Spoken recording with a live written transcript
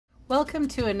Welcome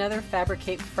to another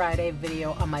Fabricate Friday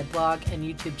video on my blog and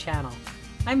YouTube channel.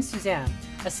 I'm Suzanne,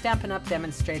 a Stampin' Up!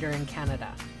 Demonstrator in Canada.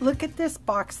 Look at this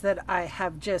box that I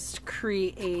have just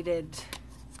created.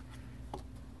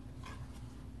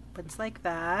 It's like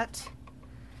that.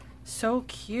 So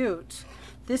cute.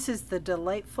 This is the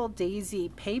Delightful Daisy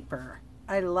paper.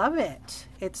 I love it.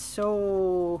 It's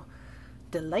so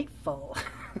delightful.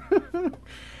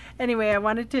 Anyway, I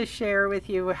wanted to share with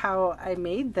you how I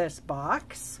made this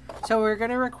box. So we're going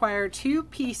to require 2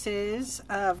 pieces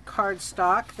of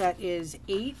cardstock that is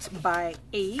 8 by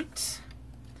 8.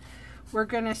 We're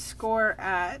going to score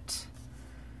at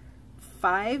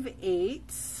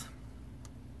 5/8.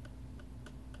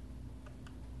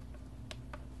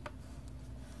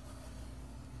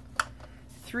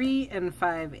 Three and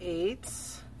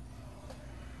 5/8,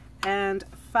 and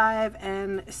 5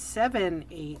 and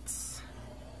 7/8.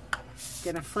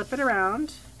 Gonna flip it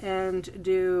around and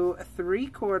do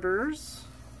 3/4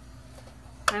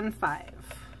 and 5.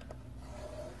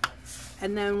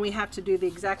 And then we have to do the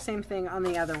exact same thing on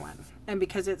the other one. And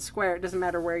because it's square, it doesn't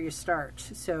matter where you start.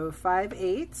 So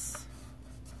 5/8,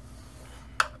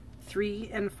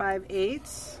 3 and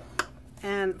 5/8,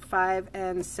 and 5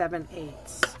 and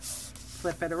 7/8.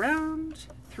 Flip it around,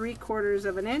 3/4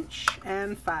 of an inch,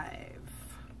 and 5.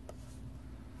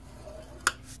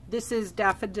 This is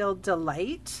Daffodil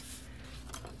Delight,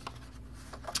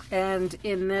 and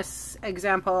in this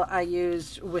example I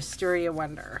used Wisteria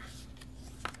Wonder.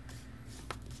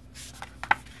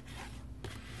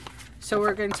 So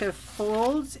we're going to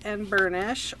fold and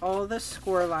burnish all the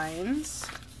score lines.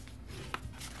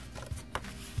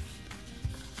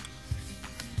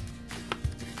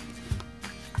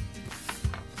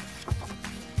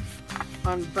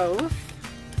 On both.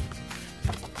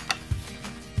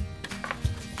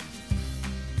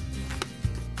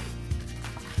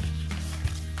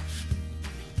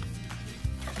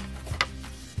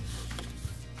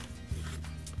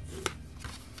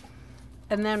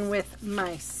 And then with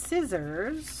my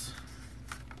scissors,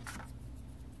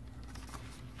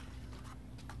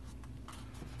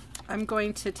 I'm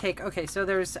going to take, okay, so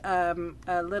there's a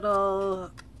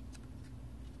little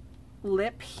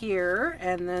lip here,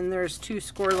 and then there's 2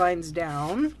 score lines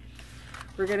down.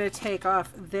 We're going to take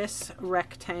off this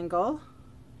rectangle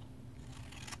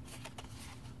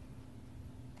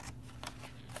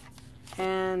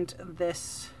and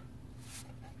this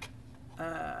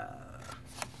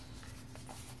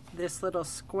this little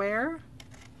square,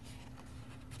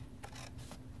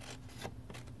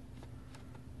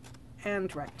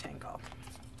 and rectangle.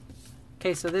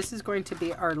 Okay, so this is going to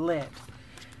be our lid.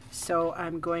 So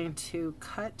I'm going to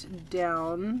cut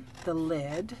down the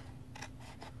lid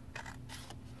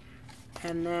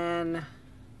and then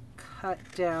cut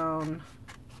down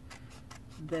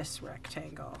this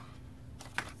rectangle.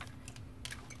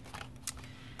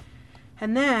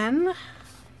 And then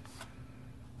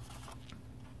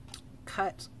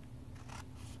cut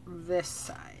this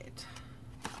side.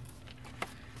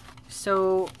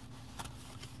 So,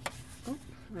 oh,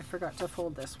 I forgot to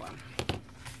fold this one.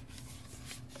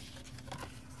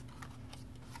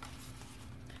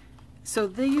 So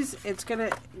these, it's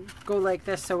gonna go like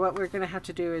this, so what we're gonna have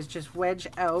to do is just wedge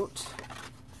out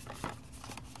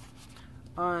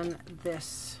on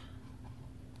this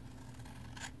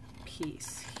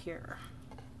piece here.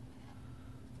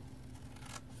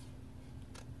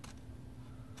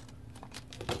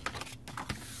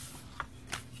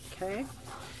 Okay,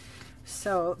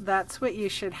 so that's what you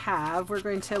should have. We're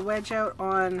going to wedge out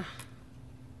on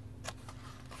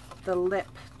the lip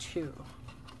too.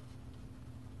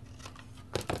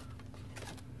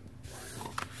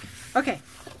 Okay,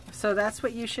 so that's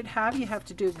what you should have. You have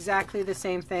to do exactly the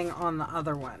same thing on the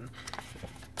other one,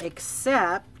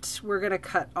 except we're going to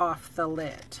cut off the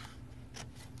lid.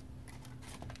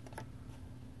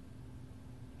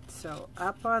 So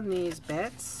up on these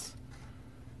bits,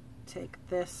 take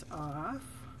this off.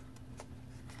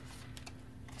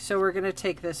 So we're going to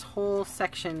take this whole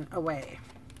section away.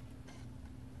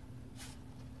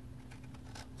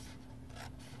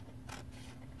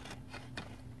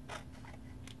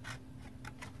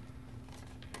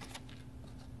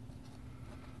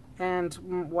 And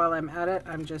while I'm at it,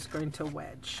 I'm just going to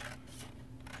wedge.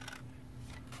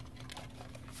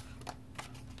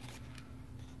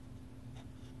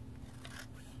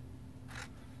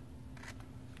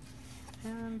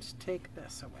 And take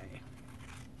this away.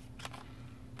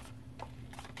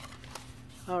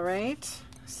 All right,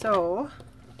 so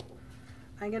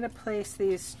I'm going to place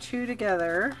these 2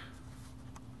 together,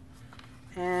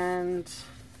 and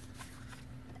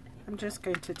I'm just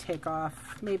going to take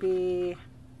off maybe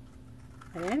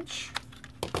an inch.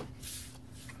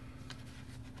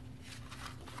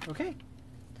 Okay,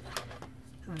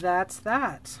 that's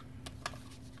that.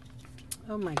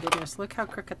 Oh my goodness, look how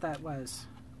crooked that was.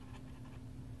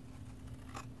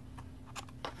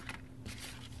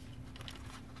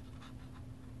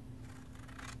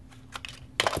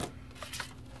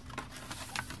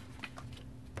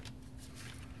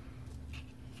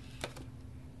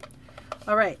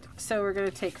 All right, so we're going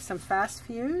to take some fast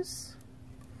fuse.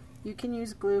 You can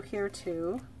use glue here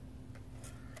too.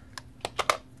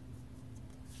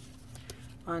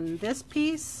 On this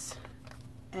piece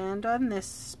and on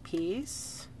this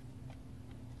piece.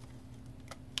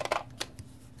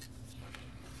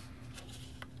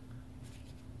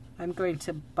 I'm going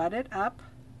to butt it up,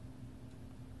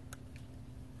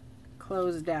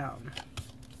 close down.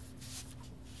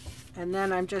 And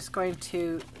then I'm just going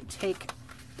to take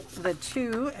the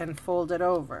two and fold it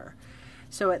over.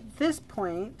 So at this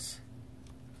point,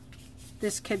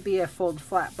 this could be a fold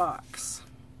flat box.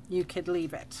 You could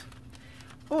leave it,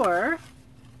 or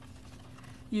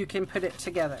you can put it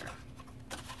together.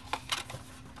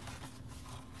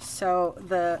 So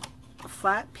the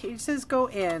flat pieces go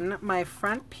in. My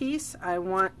front piece, I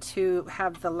want to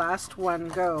have the last one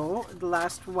go, the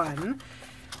last one.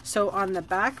 So on the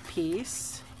back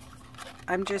piece,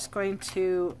 I'm just going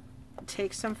to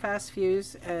take some fast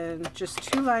fuse and just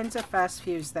 2 lines of fast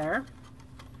fuse there.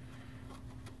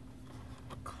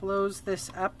 Close this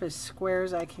up as square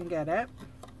as I can get it.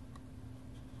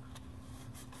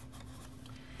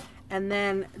 And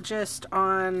then just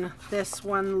on this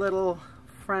one little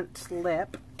front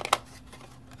lip,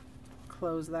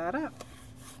 close that up.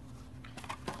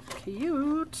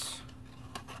 Cute.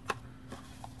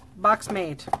 Box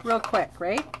made real quick,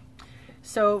 right?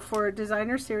 So for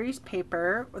designer series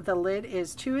paper, the lid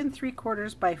is 2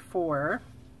 3/4 by 4.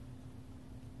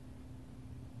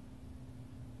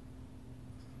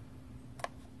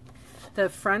 The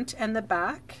front and the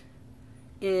back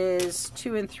is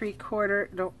 2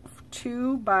 3/4, no,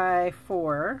 2 by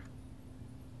 4.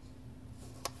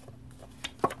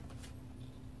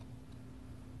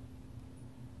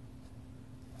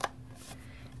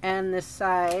 And the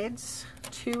sides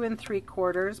 2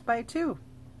 3/4 by 2.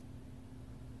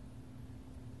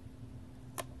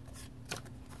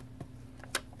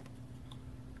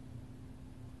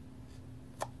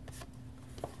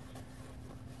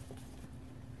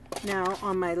 Now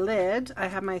on my lid, I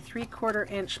have my 3/4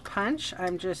 inch punch.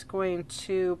 I'm just going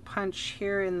to punch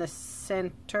here in the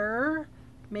center,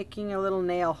 making a little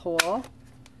nail hole.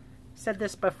 Said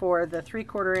this before, the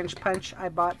 3/4 inch punch, I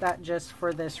bought that just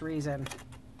for this reason.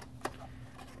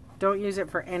 Don't use it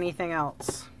for anything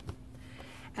else.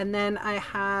 And then I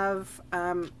have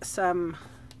some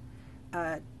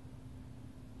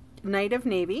Night of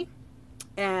Navy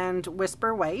and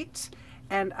Whisper White,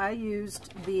 and I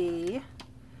used the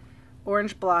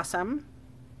Orange Blossom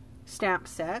stamp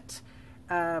set,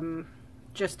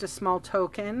 just a small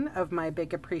token of my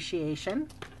big appreciation.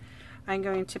 I'm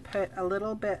going to put a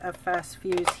little bit of fast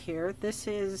fuse here. This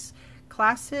is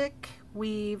classic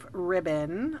weave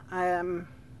ribbon,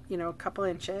 you know, a couple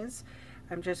inches.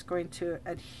 I'm just going to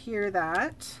adhere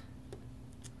that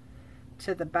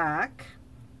to the back,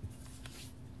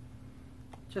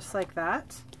 just like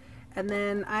that. And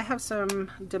then I have some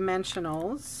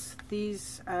dimensionals.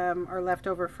 These are left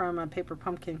over from a paper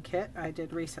pumpkin kit I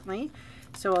did recently.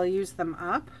 So I'll use them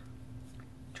up,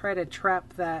 try to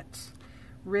trap that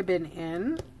ribbon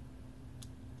in.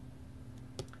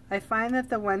 I find that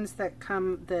the ones that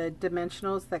come, the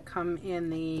dimensionals that come in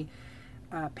the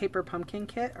paper pumpkin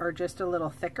kit are just a little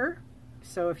thicker.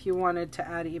 So if you wanted to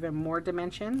add even more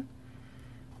dimension,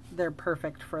 they're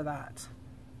perfect for that.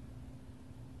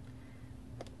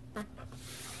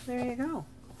 There you go.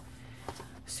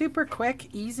 Super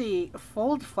quick, easy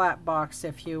fold flat box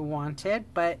if you wanted,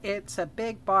 but it's a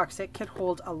big box. It could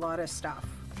hold a lot of stuff.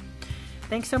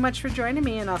 Thanks so much for joining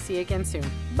me, and I'll see you again soon.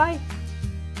 Bye.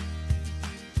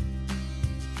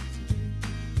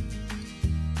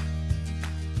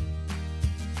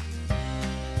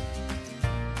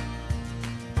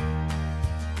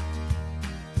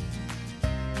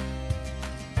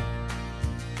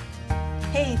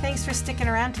 Hey, thanks for sticking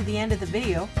around to the end of the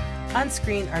video. On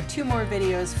screen are 2 more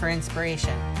videos for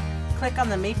inspiration. Click on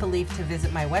the maple leaf to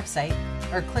visit my website,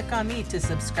 or click on me to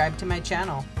subscribe to my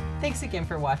channel. Thanks again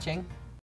for watching.